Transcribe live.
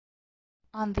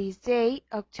On this day,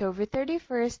 October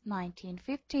 31st,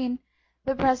 1915,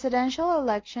 the presidential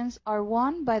elections are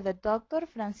won by the Dr.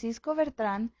 Francisco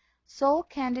Bertrand, sole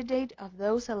candidate of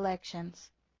those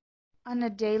elections. On a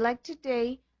day like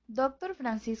today, Dr.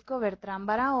 Francisco Bertrand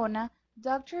Barahona,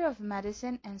 Doctor of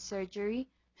Medicine and Surgery,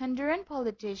 Honduran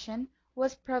politician,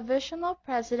 was provisional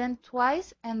president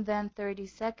twice and then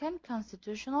 32nd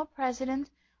constitutional president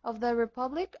of the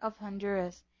Republic of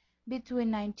Honduras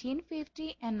between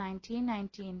 1950 and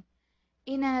 1919.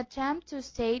 In an attempt to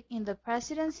stay in the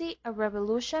presidency, a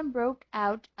revolution broke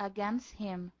out against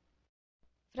him.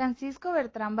 Francisco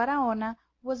Bertrand Barahona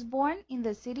was born in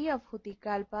the city of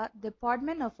Juticalpa,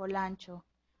 department of Olancho,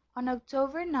 on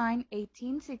October 9,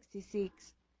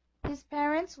 1866. His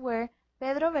parents were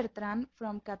Pedro Bertrand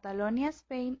from Catalonia,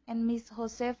 Spain, and Miss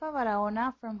Josefa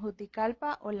Barahona from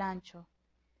Juticalpa, Olancho.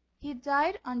 He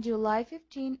died on July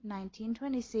 15,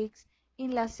 1926,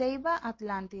 in La Ceiba,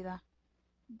 Atlántida.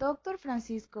 Dr.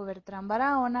 Francisco Bertrand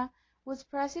Barahona was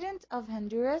President of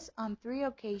Honduras on 3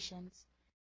 occasions.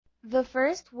 The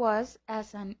first was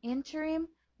as an interim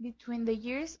between the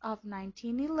years of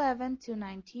 1911 to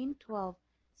 1912,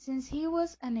 since he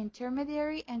was an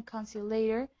intermediary and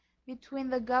conciliator between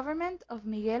the government of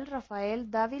Miguel Rafael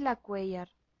Dávila Cuéllar.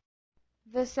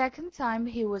 The second time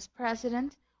he was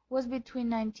president was between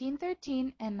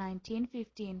 1913 and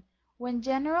 1915, when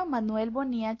General Manuel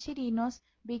Bonilla Chirinos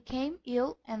became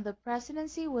ill and the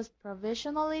presidency was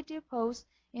provisionally deposed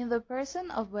in the person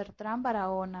of Bertrand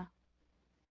Barahona.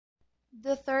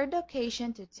 The third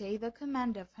occasion to take the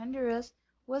command of Honduras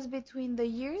was between the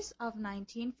years of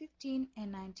 1915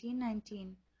 and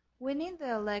 1919. Winning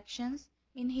the elections,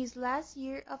 in his last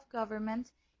year of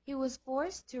government, he was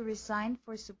forced to resign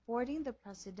for supporting the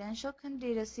presidential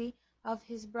candidacy of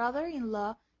his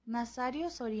brother-in-law Nazario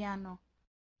Soriano.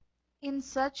 In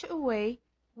such a way,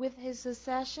 with his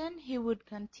succession he would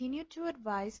continue to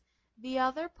advise the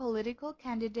other political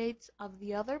candidates of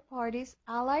the other parties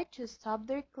allied to stop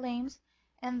their claims,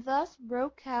 and thus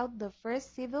broke out the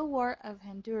first civil war of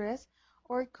Honduras,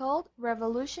 or called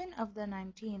Revolution of the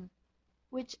 19,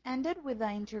 which ended with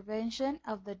the intervention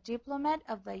of the diplomat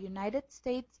of the United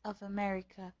States of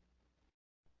America.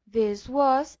 This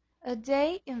was a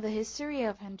day in the history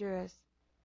of Honduras.